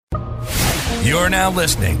You're now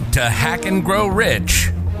listening to Hack and Grow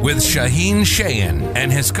Rich with Shaheen Shayan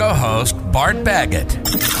and his co-host Bart Baggett,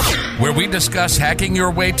 where we discuss hacking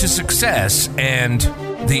your way to success and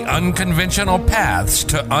the unconventional paths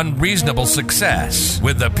to unreasonable success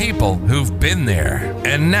with the people who've been there.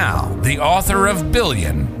 And now, the author of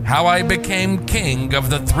Billion, How I Became King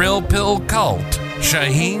of the Thrill Pill Cult,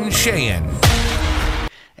 Shaheen Shayan.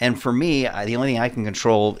 And for me, the only thing I can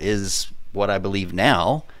control is what I believe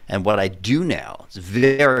now and what I do now. It's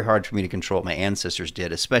very hard for me to control what my ancestors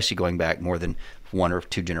did, especially going back more than one or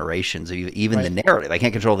two generations. Even right. The narrative. I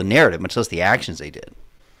can't control the narrative, much less the actions they did.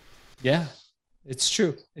 Yeah. It's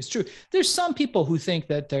true. It's true. There's some people who think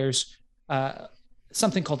that there's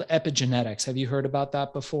something called epigenetics. Have you heard about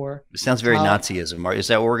that before? It sounds very Nazism. Is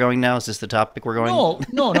that where we're going now? Is this the topic we're going?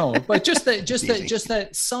 No. But just that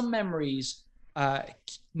some memories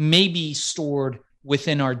may be stored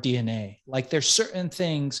within our DNA. Like there's certain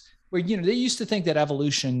things where, they used to think that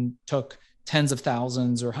evolution took tens of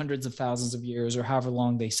thousands or hundreds of thousands of years or however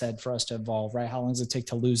long they said for us to evolve, right? How long does it take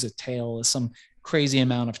to lose a tail? Is some crazy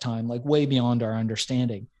amount of time, like way beyond our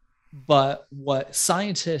understanding. But what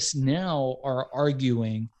scientists now are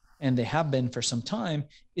arguing, and they have been for some time,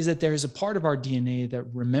 is that there's a part of our DNA that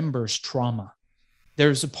remembers trauma.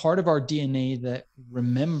 There's a part of our DNA that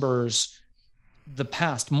remembers the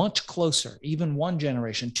past much closer, even one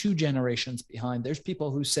generation, two generations behind. There's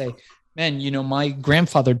people who say, man, my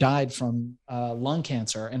grandfather died from lung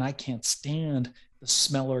cancer and I can't stand the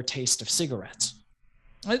smell or taste of cigarettes.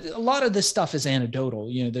 A lot of this stuff is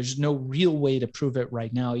anecdotal. There's no real way to prove it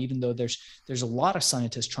right now, even though there's a lot of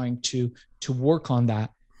scientists trying to work on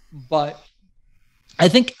that. But I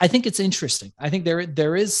think it's interesting. I think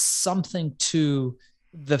there is something to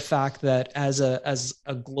the fact that as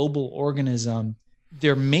a global organism,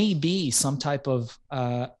 there may be some type of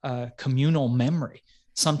communal memory,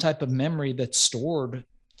 some type of memory that's stored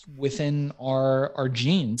within our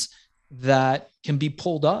genes that can be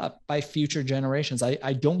pulled up by future generations.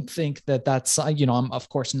 I don't think that's, I'm of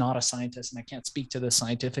course not a scientist and I can't speak to this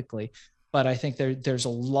scientifically, but I think there's a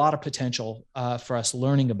lot of potential for us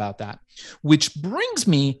learning about that, which brings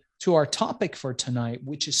me to our topic for tonight,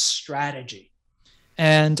 which is strategy.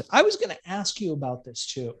 And I was going to ask you about this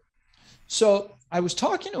too. So I was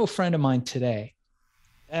talking to a friend of mine today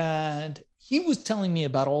and he was telling me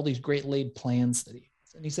about all these great laid plans that he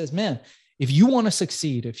has. And he says, man, if you want to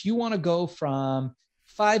succeed, if you want to go from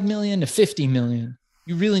 5 million to 50 million,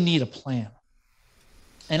 you really need a plan.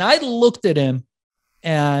 And I looked at him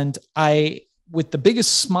and I, with the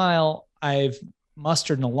biggest smile I've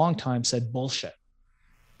mustered in a long time, said, bullshit.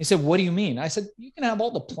 He said, what do you mean? I said, you can have all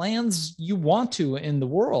the plans you want to in the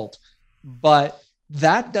world, but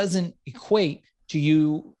that doesn't equate to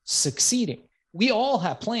you succeeding. We all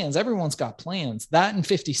have plans. Everyone's got plans. That and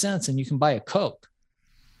 50 cents and you can buy a Coke.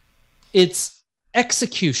 It's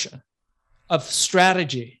execution of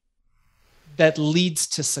strategy that leads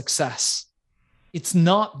to success. It's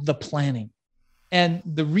not the planning. And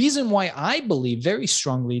the reason why I believe very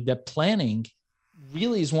strongly that planning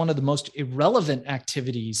really is one of the most irrelevant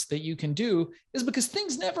activities that you can do is because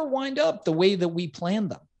things never wind up the way that we plan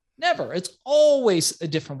them. Never. It's always a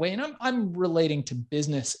different way. And I'm relating to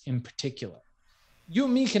business in particular. You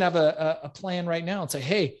and me can have a plan right now and say,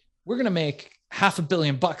 hey, we're going to make $500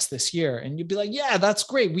 million this year. And you'd be like, yeah, that's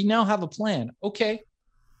great. We now have a plan. Okay.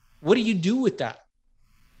 What do you do with that?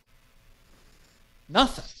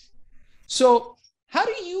 Nothing. So how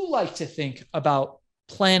do you like to think about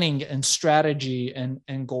planning and strategy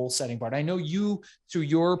and goal setting, Bart? I know you, through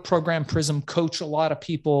your program Prism, coach a lot of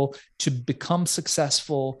people to become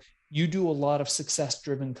successful. You do a lot of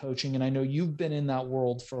success-driven coaching, and I know you've been in that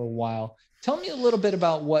world for a while. Tell me a little bit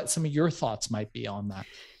about what some of your thoughts might be on that.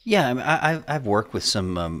 Yeah, I mean, I've worked with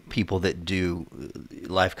some people that do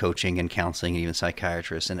life coaching and counseling and even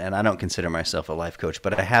psychiatrists, and I don't consider myself a life coach,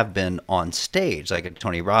 but I have been on stage, like at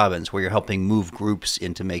Tony Robbins, where you're helping move groups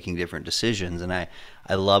into making different decisions, and I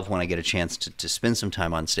love when I get a chance to spend some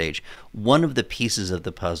time on stage. One of the pieces of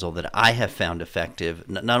the puzzle that I have found effective,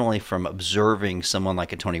 not only from observing someone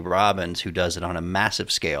like a Tony Robbins who does it on a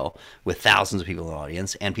massive scale with thousands of people in the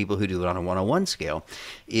audience and people who do it on a one-on-one scale,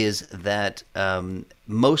 is that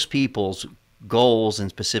most people's goals and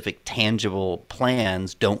specific tangible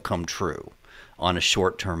plans don't come true on a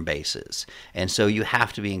short-term basis. And so you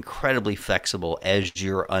have to be incredibly flexible as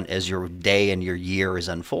your day and your year is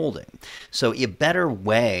unfolding. So a better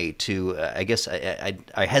way to, I guess,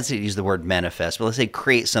 I hesitate to use the word manifest, but let's say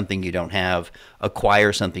create something you don't have,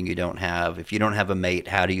 acquire something you don't have. If you don't have a mate,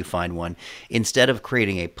 how do you find one? Instead of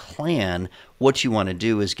creating a plan, what you want to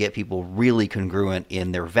do is get people really congruent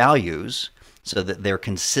in their values so that they're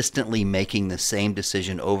consistently making the same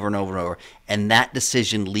decision over and over and over, and that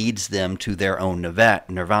decision leads them to their own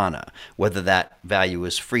nirvana, whether that value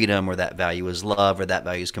is freedom or that value is love or that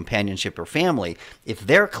value is companionship or family. If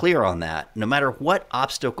they're clear on that, no matter what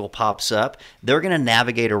obstacle pops up, they're going to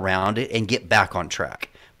navigate around it and get back on track.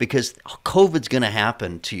 Because COVID's going to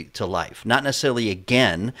happen to life. Not necessarily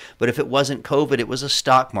again, but if it wasn't COVID, it was a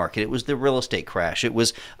stock market. It was the real estate crash. It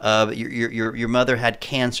was your mother had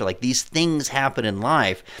cancer. Like, these things happen in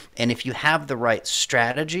life. And if you have the right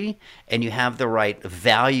strategy and you have the right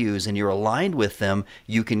values and you're aligned with them,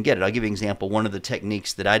 you can get it. I'll give you an example. One of the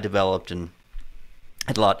techniques that I developed and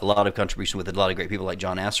had a lot of contribution with a lot of great people like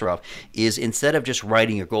John Assaraf is, instead of just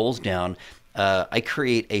writing your goals down, I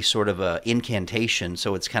create a sort of a incantation,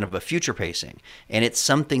 so it's kind of a future pacing. And it's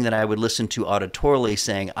something that I would listen to auditorily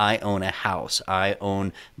saying, I own a house, I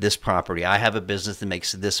own this property, I have a business that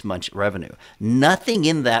makes this much revenue. Nothing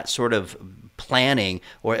in that sort of planning,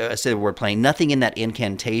 or I say the word planning, nothing in that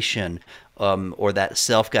incantation or that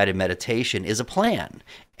self-guided meditation is a plan.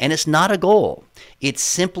 And it's not a goal. It's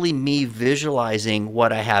simply me visualizing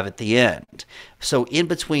what I have at the end. So in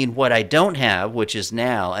between what I don't have, which is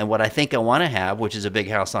now, and what I think I want to have, which is a big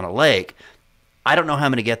house on a lake, I don't know how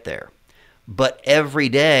I'm going to get there. But every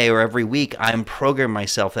day or every week, I'm programming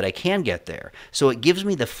myself that I can get there. So it gives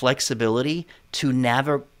me the flexibility to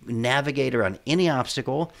navigate around any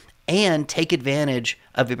obstacle and take advantage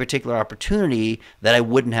of a particular opportunity that I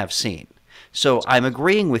wouldn't have seen. So I'm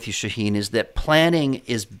agreeing with you, Shaheen, is that planning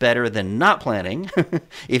is better than not planning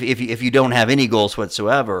if you don't have any goals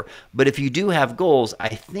whatsoever. But if you do have goals, I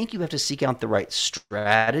think you have to seek out the right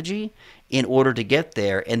strategy in order to get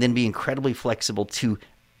there, and then be incredibly flexible to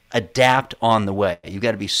adapt on the way. You've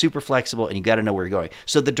got to be super flexible, and you've got to know where you're going.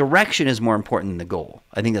 So the direction is more important than the goal.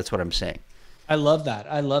 I think that's what I'm saying. I love that.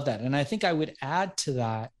 And I think I would add to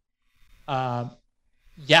that.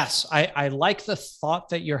 Yes, I like the thought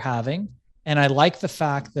that you're having. And I like the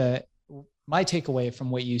fact that my takeaway from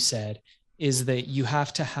what you said is that you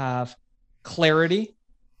have to have clarity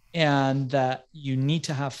and that you need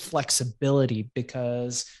to have flexibility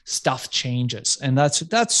because stuff changes. And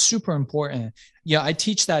that's super important. Yeah, I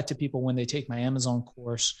teach that to people when they take my Amazon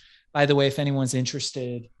course. By the way, if anyone's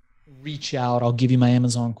interested, reach out. I'll give you my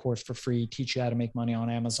Amazon course for free, teach you how to make money on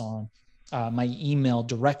Amazon. My email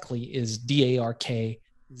directly is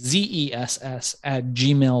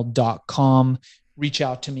darkzess@gmail.com. Reach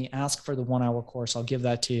out to me, ask for the 1 hour course. I'll give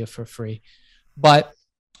that to you for free. But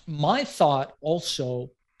my thought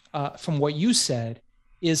also from what you said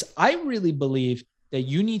is I really believe that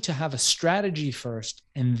you need to have a strategy first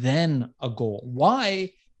and then a goal.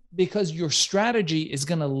 Why? Because your strategy is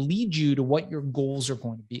going to lead you to what your goals are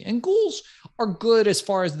going to be. And goals are good as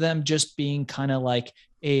far as them just being kind of like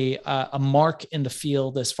a mark in the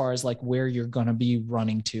field as far as like where you're going to be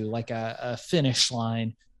running to, like a finish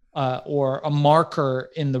line or a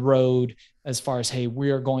marker in the road as far as, hey,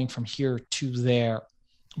 we are going from here to there.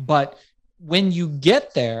 But when you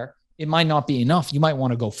get there, it might not be enough. You might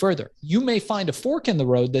want to go further. You may find a fork in the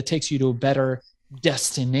road that takes you to a better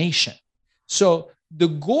destination. So the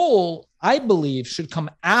goal, I believe, should come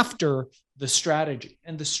after the strategy.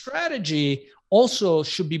 And the strategy also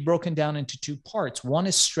should be broken down into two parts. One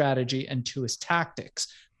is strategy and two is tactics.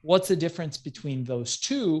 What's the difference between those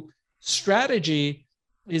two? Strategy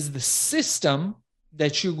is the system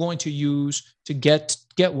that you're going to use to get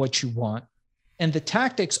what you want. And the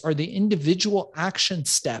tactics are the individual action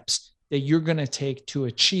steps that you're going to take to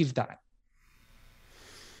achieve that.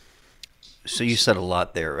 So you said a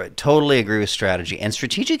lot there. Right? Totally agree with strategy. And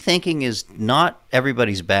strategic thinking is not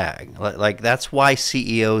everybody's bag. Like that's why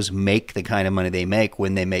CEOs make the kind of money they make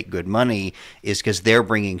when they make good money, is because they're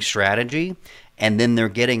bringing strategy and then they're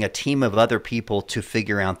getting a team of other people to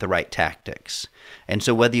figure out the right tactics. And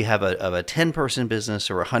so whether you have a 10-person business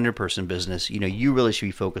or a 100-person business, you really should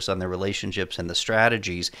be focused on the relationships and the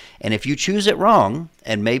strategies. And if you choose it wrong,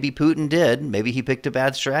 and maybe Putin did, maybe he picked a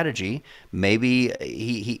bad strategy, maybe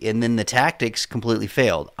he and then the tactics completely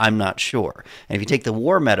failed. I'm not sure. And if you take the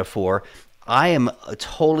war metaphor, I am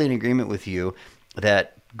totally in agreement with you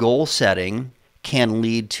that goal setting can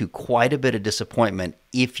lead to quite a bit of disappointment.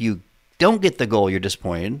 If you don't get the goal, you're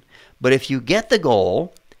disappointed. But if you get the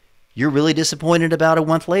goal, you're really disappointed about a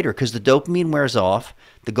month later because the dopamine wears off,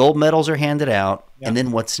 the gold medals are handed out, and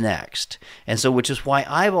then what's next? And so, which is why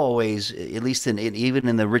I've always, at least even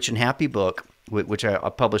in the Rich and Happy book, which I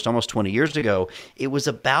published almost 20 years ago, it was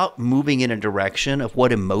about moving in a direction of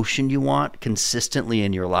what emotion you want consistently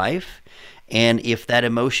in your life. And if that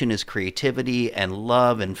emotion is creativity and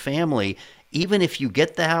love and family, even if you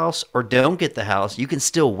get the house or don't get the house, you can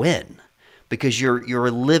still win. because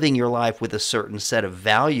you're living your life with a certain set of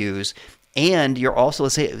values. And you're also,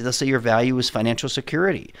 let's say your value is financial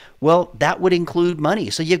security. Well, that would include money.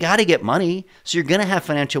 So you got to get money. So you're going to have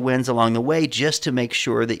financial wins along the way just to make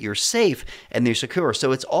sure that you're safe and you're secure.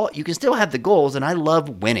 So it's all, you can still have the goals. And I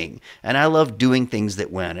love winning and I love doing things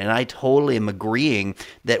that win. And I totally am agreeing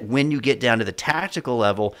that when you get down to the tactical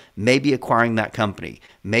level, maybe acquiring that company,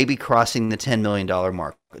 maybe crossing the $10 million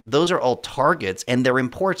mark. Those are all targets and they're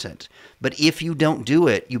important. But if you don't do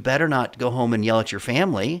it, you better not go home and yell at your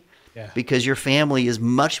family. Yeah. Because your family is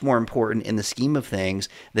much more important in the scheme of things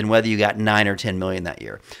than whether you got 9 or 10 million that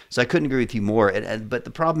year. So I couldn't agree with you more. But the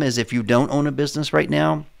problem is, if you don't own a business right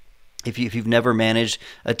now, if you've never managed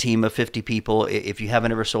a team of 50 people, if you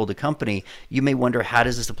haven't ever sold a company, you may wonder, how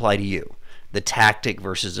does this apply to you? The tactic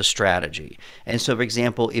versus the strategy. And so, for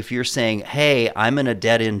example, if you're saying, hey, I'm in a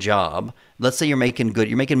dead-end job, let's say you're making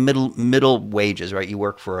middle wages, right? You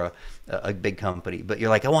work for a big company, but you're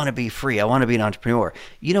like, I want to be free. I want to be an entrepreneur.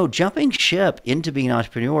 Jumping ship into being an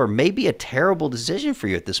entrepreneur may be a terrible decision for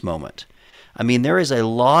you at this moment. I mean, there is a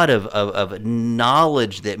lot of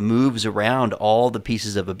knowledge that moves around all the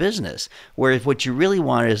pieces of a business. Whereas what you really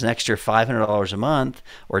want is an extra $500 a month,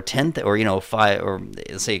 or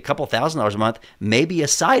let's say a couple $1,000s a month. Maybe a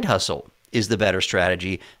side hustle is the better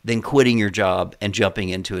strategy than quitting your job and jumping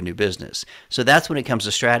into a new business. So that's when it comes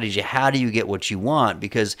to strategy. How do you get what you want?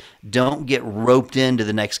 Because don't get roped into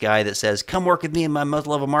the next guy that says, come work with me in my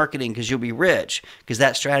multi-level marketing because you'll be rich, because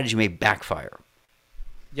that strategy may backfire.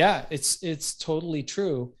 Yeah, it's totally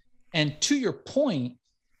true. And to your point,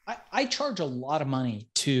 I charge a lot of money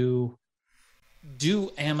to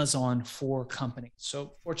do Amazon for companies.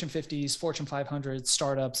 So Fortune 50s, Fortune 500s,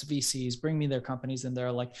 startups, VCs, bring me their companies and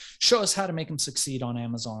they're like, show us how to make them succeed on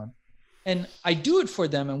Amazon. And I do it for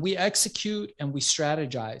them and we execute and we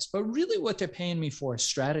strategize. But really what they're paying me for is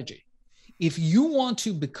strategy. If you want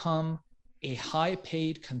to become a high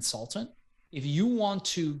paid consultant, if you want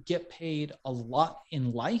to get paid a lot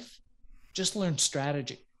in life, just learn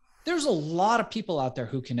strategy. There's a lot of people out there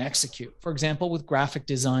who can execute. For example, with graphic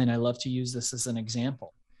design, I love to use this as an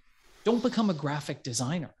example. Don't become a graphic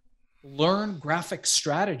designer. Learn graphic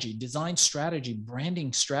strategy, design strategy,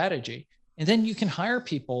 branding strategy, and then you can hire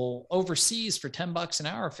people overseas for $10 an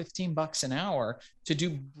hour, $15 an hour to do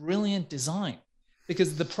brilliant design.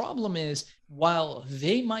 Because the problem is, while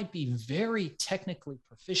they might be very technically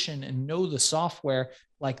proficient and know the software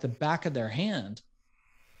like the back of their hand,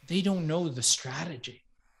 they don't know the strategy.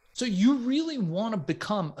 So you really want to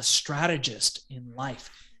become a strategist in life,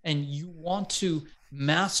 and you want to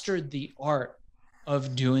master the art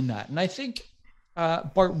of doing that. And I think,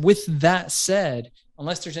 Bart, with that said,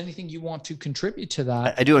 unless there's anything you want to contribute to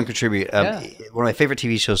that. I do want to contribute. One of my favorite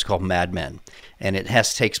TV shows is called Mad Men, and it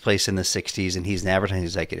takes place in the 60s, and he's an advertising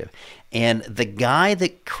executive. And the guy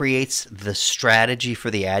that creates the strategy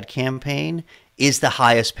for the ad campaign is the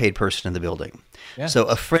highest paid person in the building. Yeah. So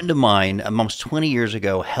a friend of mine, almost 20 years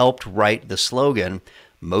ago, helped write the slogan,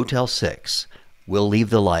 Motel 6, we'll leave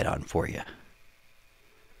the light on for you.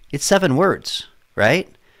 It's 7 words, right?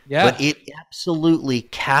 Yeah. But it absolutely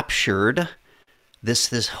captured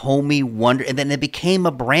this homey wonder, and then it became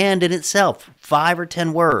a brand in itself, 5 or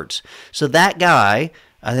 10 words. So that guy,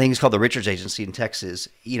 I think it's called the Richards Agency in Texas,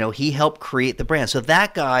 he helped create the brand. So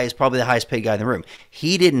that guy is probably the highest paid guy in the room.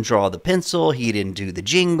 He didn't draw the pencil, he didn't do the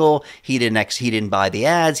jingle, he didn't buy the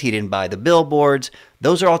ads, he didn't buy the billboards.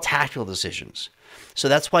 Those are all tactical decisions. So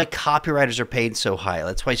that's why copywriters are paid so high.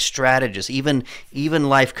 That's why strategists, even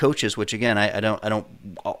life coaches, which again I don't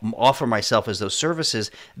offer myself as those services,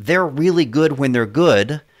 they're really good when they're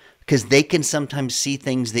good, because they can sometimes see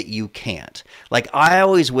things that you can't. Like, I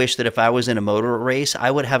always wish that if I was in a motor race,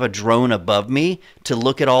 I would have a drone above me to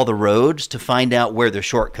look at all the roads to find out where the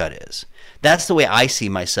shortcut is. That's the way I see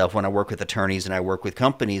myself when I work with attorneys and I work with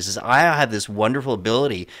companies, is I have this wonderful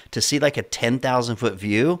ability to see like a 10,000 foot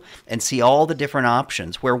view and see all the different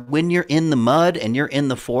options, where when you're in the mud and you're in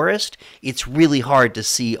the forest, it's really hard to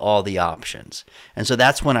see all the options. And so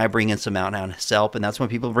that's when I bring in some out-and-out help, and that's when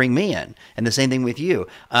people bring me in. And the same thing with you.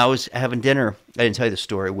 I was having dinner, I didn't tell you the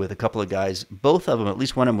story, with a couple of guys. Both of them, at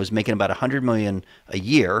least one of them, was making about $100 million a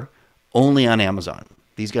year only on Amazon.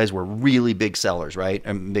 These guys were really big sellers, right?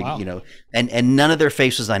 And big, wow. And none of their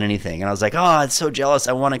face was on anything. And I was like, oh, I'm so jealous.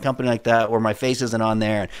 I want a company like that where my face isn't on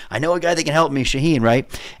there. And I know a guy that can help me, Shaheen, right?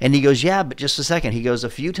 And he goes, yeah, but just a second. He goes, a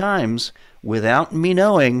few times without me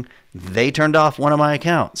knowing, they turned off one of my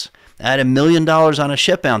accounts. I had $1 million on a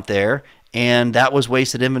ship out there, and that was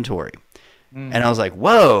wasted inventory. And I was like,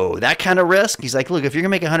 whoa, that kind of risk? He's like, look, if you're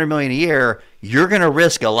going to make $100 million a year, you're going to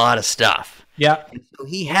risk a lot of stuff. Yeah. And so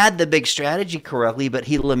he had the big strategy correctly, but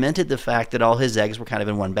he lamented the fact that all his eggs were kind of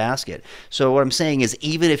in one basket. So what I'm saying is,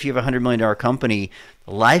 even if you have a $100 million company,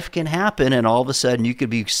 life can happen, and all of a sudden you could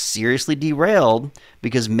be seriously derailed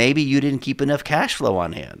because maybe you didn't keep enough cash flow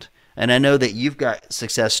on hand. And I know that you've got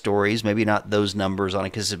success stories, maybe not those numbers on a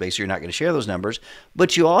consistent basis, you're not going to share those numbers,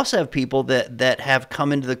 but you also have people that have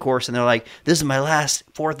come into the course and they're like, this is my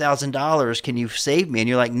last $4,000. Can you save me? And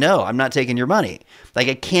you're like, no, I'm not taking your money. Like,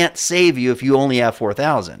 I can't save you if you only have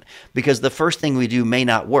 $4,000, because the first thing we do may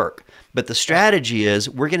not work. But the strategy is,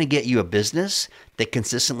 we're going to get you a business that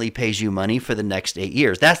consistently pays you money for the next 8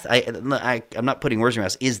 years. I'm not putting words in your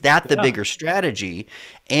mouth. Is that the bigger strategy?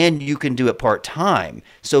 And you can do it part-time.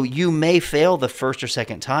 So you may fail the first or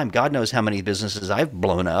second time. God knows how many businesses I've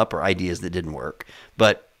blown up or ideas that didn't work.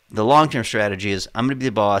 But the long-term strategy is, I'm going to be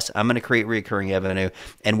the boss. I'm going to create recurring revenue.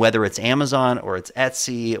 And whether it's Amazon or it's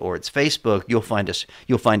Etsy or it's Facebook, you'll find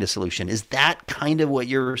a solution. Is that kind of what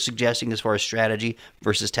you're suggesting as far as strategy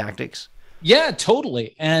versus tactics? Yeah,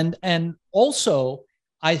 totally. And also,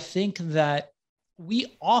 I think that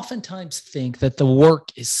we oftentimes think that the work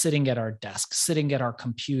is sitting at our desk, sitting at our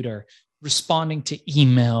computer, responding to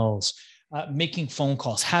emails, making phone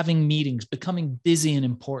calls, having meetings, becoming busy and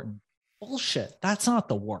important. Bullshit. That's not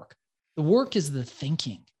the work. The work is the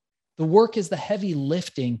thinking. The work is the heavy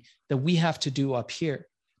lifting that we have to do up here.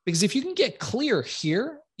 Because if you can get clear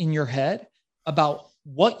here in your head about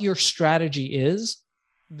what your strategy is,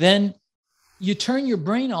 then you turn your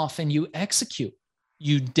brain off and you execute,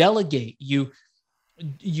 you delegate, you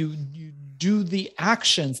do the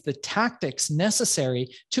actions, the tactics necessary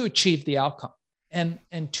to achieve the outcome. And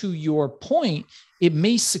to your point, it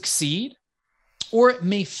may succeed or it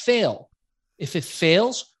may fail. If it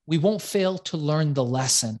fails, we won't fail to learn the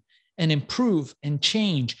lesson and improve and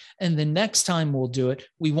change. And the next time we'll do it,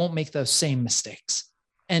 we won't make those same mistakes.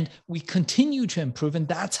 And we continue to improve. And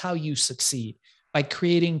that's how you succeed, by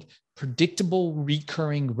creating predictable,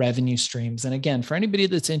 recurring revenue streams. And again, for anybody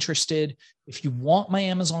that's interested, if you want my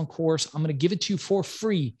Amazon course, I'm going to give it to you for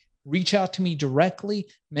free. Reach out to me directly,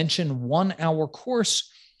 mention 1 hour course.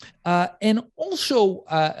 And also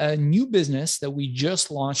a new business that we just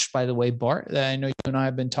launched, by the way, Bart, that I know you and I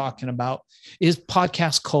have been talking about, is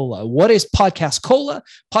Podcast Cola. What is Podcast Cola?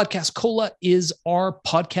 Podcast Cola is our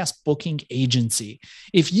podcast booking agency.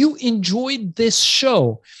 If you enjoyed this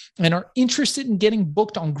show and are interested in getting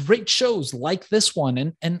booked on great shows like this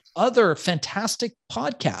one and other fantastic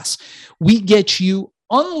podcasts, we get you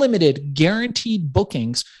unlimited guaranteed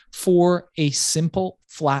bookings for a simple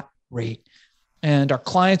flat rate. And our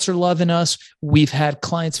clients are loving us. We've had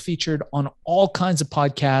clients featured on all kinds of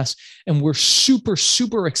podcasts, and we're super,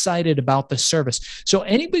 super excited about this service. So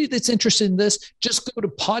anybody that's interested in this, just go to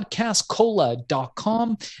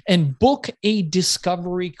podcastcola.com and book a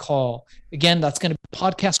discovery call. Again, that's going to be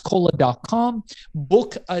podcastcola.com.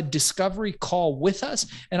 Book a discovery call with us.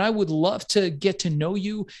 And I would love to get to know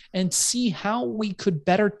you and see how we could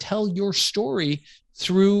better tell your story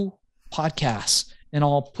through podcasts. And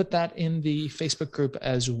I'll put that in the Facebook group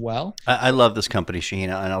as well. I love this company, Shaheen,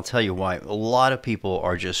 and I'll tell you why. A lot of people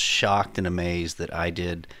are just shocked and amazed that I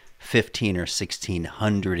did 1,500 or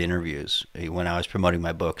 1,600 interviews when I was promoting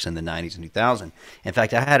my books in the 90s and 2000. In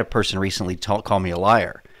fact, I had a person recently call me a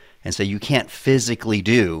liar and say, you can't physically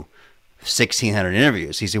do 1,600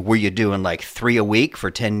 interviews. He said, were you doing like 3 a week for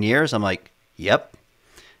 10 years? I'm like, yep.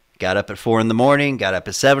 Got up at 4 in the morning, got up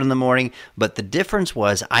at 7 in the morning. But the difference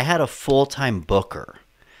was I had a full-time booker.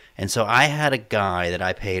 And so I had a guy that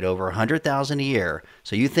I paid over $100,000 a year.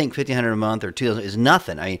 So you think $1,500 a month or $2,000 is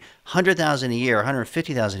nothing. I mean, $100,000 a year,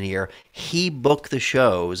 $150,000 a year. He booked the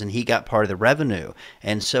shows and he got part of the revenue.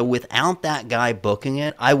 And so without that guy booking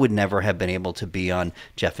it, I would never have been able to be on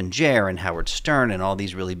Jeff and Jer and Howard Stern and all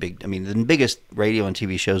these really big, I mean, the biggest radio and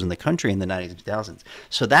TV shows in the country in the 90s and 2000s.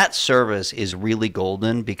 So that service is really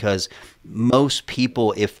golden, because most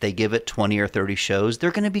people, if they give it 20 or 30 shows,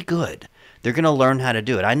 they're going to be good. They're going to learn how to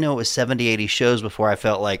do it. I know it was 70, 80 shows before I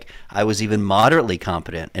felt like I was even moderately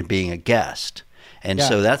competent in being a guest. And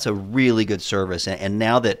so that's a really good service. And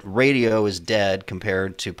now that radio is dead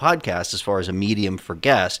compared to podcasts as far as a medium for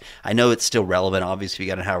guests, I know it's still relevant. Obviously, if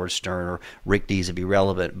you got a Howard Stern or Rick Dees, it'd be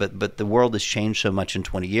relevant. But the world has changed so much in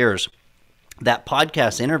 20 years. That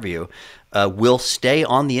podcast interview will stay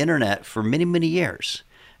on the internet for many, many years.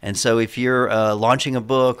 And so if you're launching a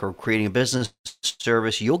book or creating a business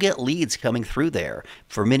service, you'll get leads coming through there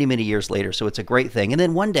for many, many years later. So it's a great thing. And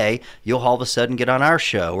then one day you'll all of a sudden get on our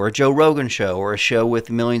show or a Joe Rogan show or a show with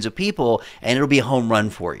millions of people, and it'll be a home run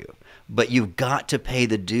for you. but you've got to pay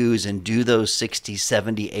the dues and do those 60,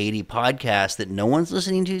 70, 80 podcasts that no one's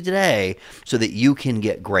listening to today so that you can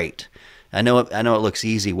get great. I know it looks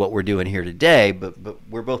easy what we're doing here today, but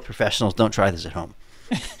we're both professionals. Don't try this at home.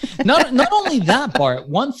 Not only that, Bart,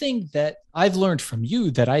 one thing that I've learned from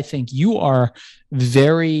you that I think you are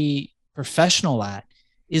very professional at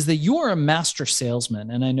is that you are a master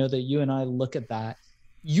salesman. And I know that you and I look at that.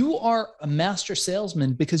 You are a master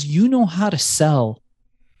salesman because you know how to sell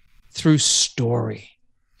through story.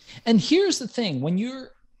 And here's the thing, when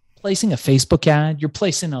you're placing a Facebook ad, you're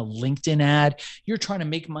placing a LinkedIn ad, you're trying to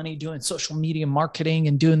make money doing social media marketing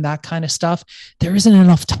and doing that kind of stuff, there isn't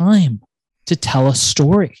enough time to tell a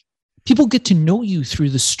story. People get to know you through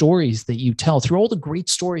the stories that you tell, through all the great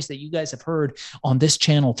stories that you guys have heard on this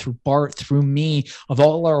channel, through Bart, through me, of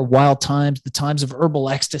all our wild times, the times of herbal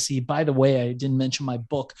ecstasy. By the way, I didn't mention my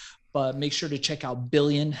book, but make sure to check out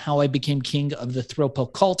Billion, How I Became King of the Thrill Pill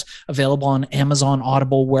Cult, available on Amazon,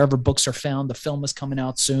 Audible, wherever books are found. The film is coming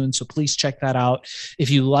out soon, so please check that out. If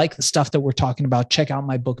you like the stuff that we're talking about, check out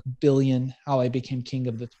my book, Billion, How I Became King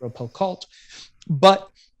of the Thrill Pill Cult. But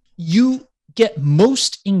you get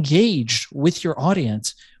most engaged with your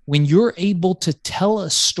audience when you're able to tell a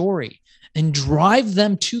story and drive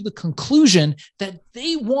them to the conclusion that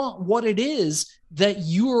they want what it is that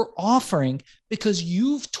you're offering because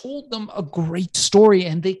you've told them a great story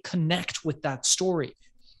and they connect with that story.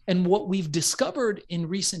 And what we've discovered in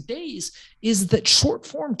recent days is that short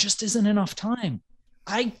form just isn't enough time.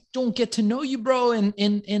 I don't get to know you, bro,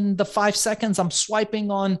 in the 5 seconds I'm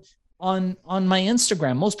swiping on my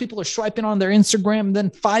Instagram. Most people are swiping on their Instagram, then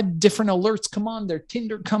 5 different alerts come on. Their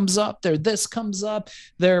Tinder comes up, their this comes up,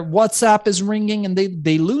 their WhatsApp is ringing, and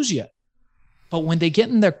they lose you. But when they get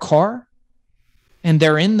in their car and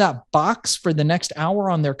they're in that box for the next hour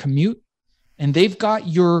on their commute, and they've got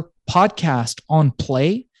your podcast on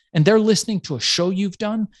play, and they're listening to a show you've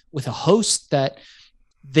done with a host that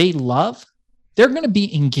they love, they're going to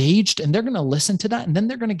be engaged and they're going to listen to that. And then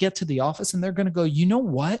they're going to get to the office and they're going to go, you know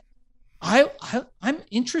what? I'm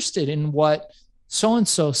interested in what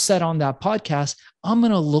so-and-so said on that podcast. I'm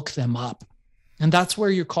going to look them up. And that's where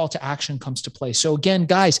your call to action comes to play. So again,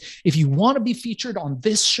 guys, if you want to be featured on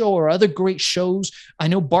this show or other great shows, I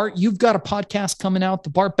know, Bart, you've got a podcast coming out, the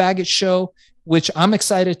Bart Baggett Show, which I'm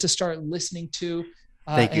excited to start listening to.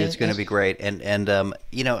 Thank you. It's going to be great. And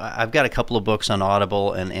you know, I've got a couple of books on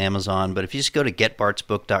Audible and Amazon, but if you just go to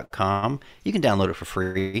getbartsbook.com, you can download it for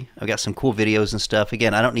free. I've got some cool videos and stuff.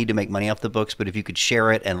 Again, I don't need to make money off the books, but if you could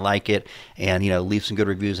share it and like it and, you know, leave some good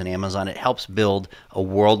reviews on Amazon, it helps build a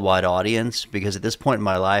worldwide audience, because at this point in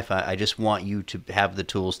my life, I just want you to have the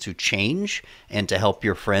tools to change and to help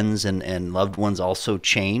your friends and loved ones also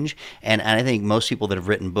change. And I think most people that have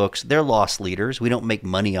written books, they're lost leaders. We don't make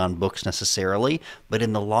money on books necessarily, but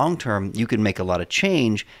in the long term, you can make a lot of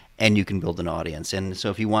change and you can build an audience. And so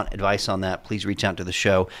if you want advice on that, please reach out to the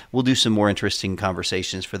show. We'll do some more interesting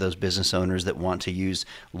conversations for those business owners that want to use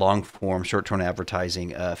long form, short term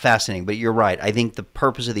advertising. Fascinating. But you're right. I think the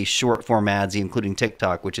purpose of these short form ads, including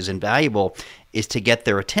TikTok, which is invaluable, is to get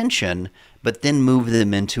their attention, but then move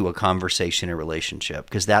them into a conversation, a relationship,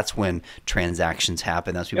 because that's when transactions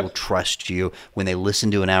happen. That's when people trust you. When they listen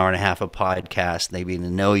to an hour and a half of podcast, they begin to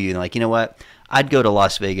know you and like, you know what? I'd go to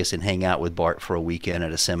Las Vegas and hang out with Bart for a weekend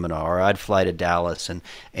at a seminar, or I'd fly to Dallas and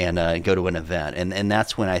go to an event. And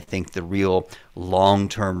that's when I think the real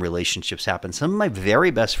long-term relationships happen. Some of my very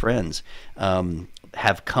best friends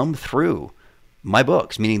have come through my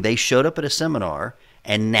books, meaning they showed up at a seminar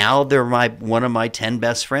and now they're one of my 10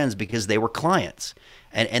 best friends because they were clients.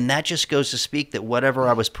 And that just goes to speak that whatever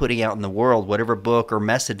I was putting out in the world, whatever book or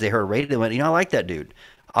message they heard rated, they went, you know, I like that dude.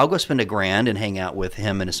 I'll go spend $1,000 and hang out with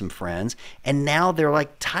him and some friends. And now they're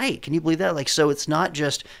like tight. Can you believe that? Like, so it's not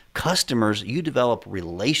just customers. You develop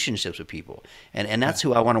relationships with people. And that's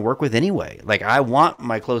who I want to work with anyway. Like, I want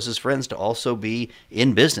my closest friends to also be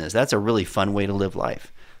in business. That's a really fun way to live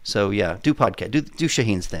life. So yeah, do podcast, do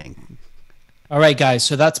Shaheen's thing. All right, guys.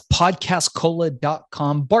 So that's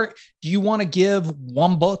podcastcola.com. Bart, do you want to give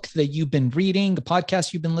one book that you've been reading, the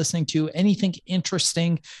podcast you've been listening to, anything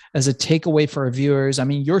interesting as a takeaway for our viewers? I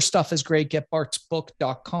mean, your stuff is great,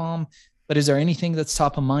 getbartsbook.com, but is there anything that's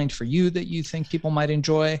top of mind for you that you think people might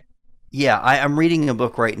enjoy? Yeah, I'm reading a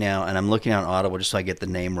book right now, and I'm looking on Audible just so I get the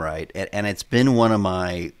name right. And it's been one of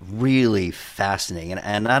my really fascinating,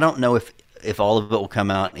 and I don't know if all of it will come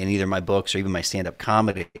out in either my books or even my stand-up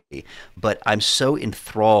comedy, but I'm so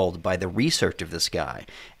enthralled by the research of this guy.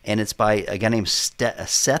 And it's by a guy named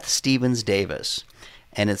Seth Stevens Davis,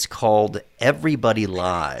 and it's called Everybody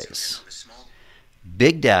Lies.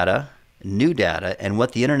 Big Data, New Data, and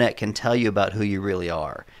What the Internet Can Tell You About Who You Really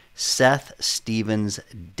Are. Seth Stevens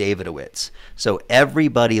Davidowitz. So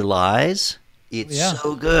Everybody Lies. It's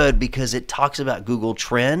so good because it talks about Google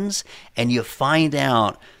Trends, and you find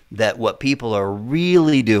out that what people are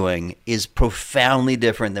really doing is profoundly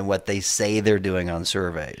different than what they say they're doing on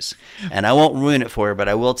surveys. And I won't ruin it for you, but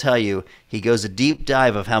I will tell you, he goes a deep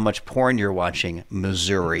dive of how much porn you're watching,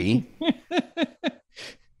 Missouri.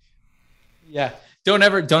 Yeah. Don't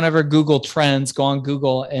ever Google Trends. Go on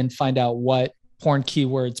Google and find out what porn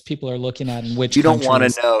keywords people are looking at in which you don't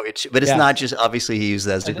countries. Want to know. But it's not just, obviously he used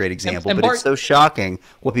that as a great example, but it's so shocking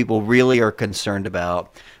what people really are concerned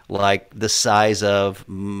about. Like the size of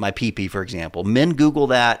my pee-pee, for example. Men Google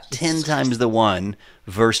that 10 times the one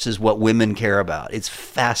versus what women care about. It's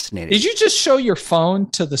fascinating. Did you just show your phone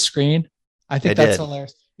to the screen? I think that's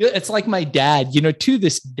hilarious. It's like my dad. To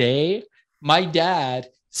this day, my dad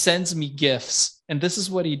sends me gifts. And this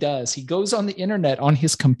is what he does. He goes on the internet on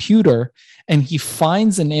his computer and he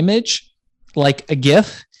finds an image, like a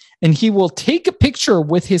GIF, and he will take a picture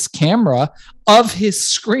with his camera of his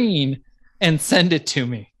screen and send it to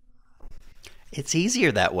me. It's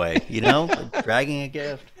easier that way, like dragging a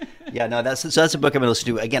gift. Yeah, no, that's a book I'm going to listen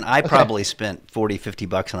to. Again, I probably spent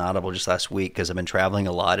 $40-$50 on Audible just last week because I've been traveling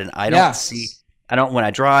a lot, and I don't when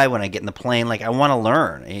I drive, when I get in the plane, like I want to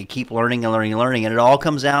learn and keep learning and learning and learning, and it all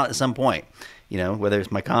comes out at some point. Whether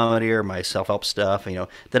it's my comedy or my self-help stuff, it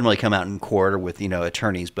doesn't really come out in court or with,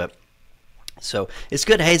 attorneys, but so it's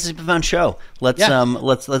good. Hey, this has been a fun show.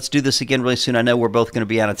 Let's do this again really soon. I know we're both going to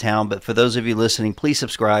be out of town, but for those of you listening, please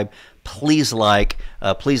subscribe. Please like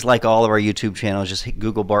all of our YouTube channels. Just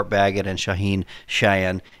Google Bart Baggett and Shaheen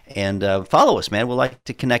Cheyenne and follow us, man. We'd like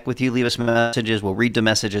to connect with you. Leave us messages. We'll read the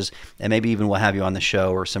messages, and maybe even we'll have you on the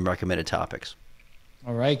show or some recommended topics.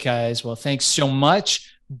 All right, guys. Well, thanks so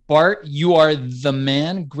much. Bart, you are the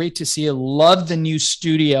man. Great to see you. Love the new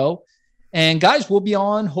studio. And guys, we'll be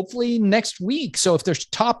on hopefully next week. So if there's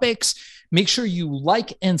topics, make sure you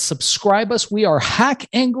like and subscribe us. We are Hack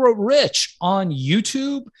and Grow Rich on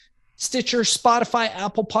YouTube, Stitcher, Spotify,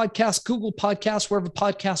 Apple Podcasts, Google Podcasts, wherever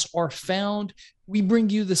podcasts are found. We bring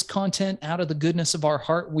you this content out of the goodness of our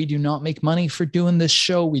heart. We do not make money for doing this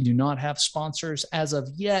show. We do not have sponsors as of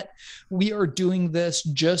yet. We are doing this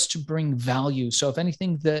just to bring value. So if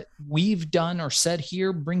anything that we've done or said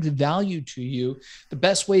here brings value to you, the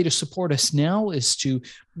best way to support us now is to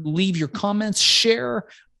leave your comments, share,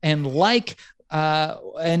 and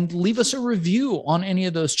and leave us a review on any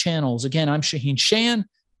of those channels. Again, I'm Shaheen Cheyenne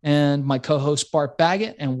and my co-host Bart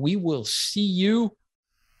Baggett, and we will see you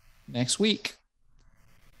next week.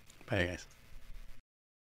 Bye, guys.